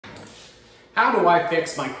How do I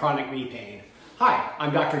fix my chronic knee pain? Hi,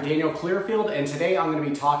 I'm Dr. Daniel Clearfield, and today I'm going to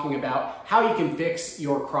be talking about how you can fix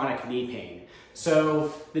your chronic knee pain.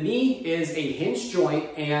 So the knee is a hinged joint,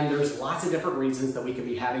 and there's lots of different reasons that we could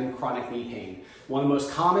be having chronic knee pain. One of the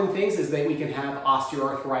most common things is that we can have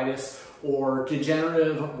osteoarthritis or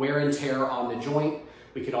degenerative wear and tear on the joint.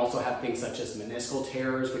 We could also have things such as meniscal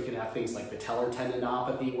tears. We could have things like patellar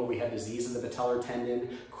tendinopathy, where we have disease of the patellar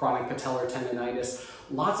tendon, chronic patellar tendinitis,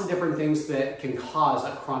 lots of different things that can cause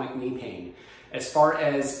a chronic knee pain. As far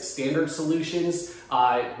as standard solutions,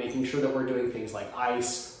 making sure that we're doing things like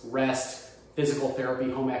ice, rest, physical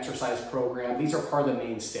therapy, home exercise program, these are part of the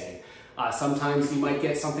mainstay. Sometimes you might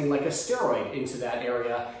get something like a steroid into that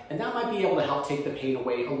area, and that might be able to help take the pain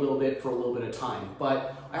away a little bit for a little bit of time,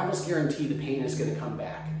 but I almost guarantee the pain is going to come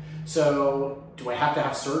back. So do I have to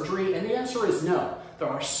have surgery? And the answer is no. There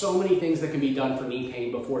are so many things that can be done for knee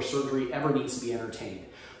pain before surgery ever needs to be entertained.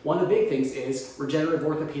 One of the big things is regenerative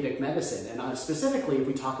orthopedic medicine, and specifically if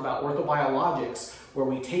we talk about orthobiologics, where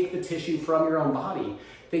we take the tissue from your own body,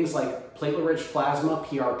 things like platelet-rich plasma,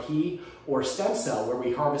 PRP, or stem cell, where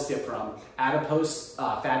we harvest it from adipose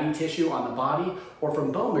fatty tissue on the body or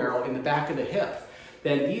from bone marrow in the back of the hip,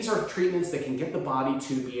 then these are treatments that can get the body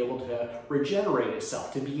to be able to regenerate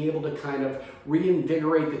itself, to be able to kind of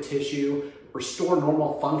reinvigorate the tissue, restore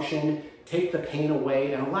normal function, take the pain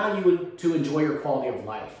away, and allow you to enjoy your quality of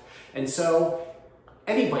life. And so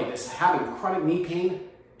anybody that's having chronic knee pain,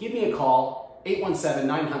 give me a call,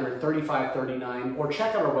 817-900-3539, or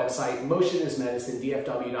check out our website,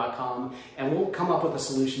 motionismedicinedfw.com, and we'll come up with a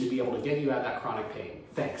solution to be able to get you out of that chronic pain.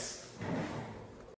 Thanks.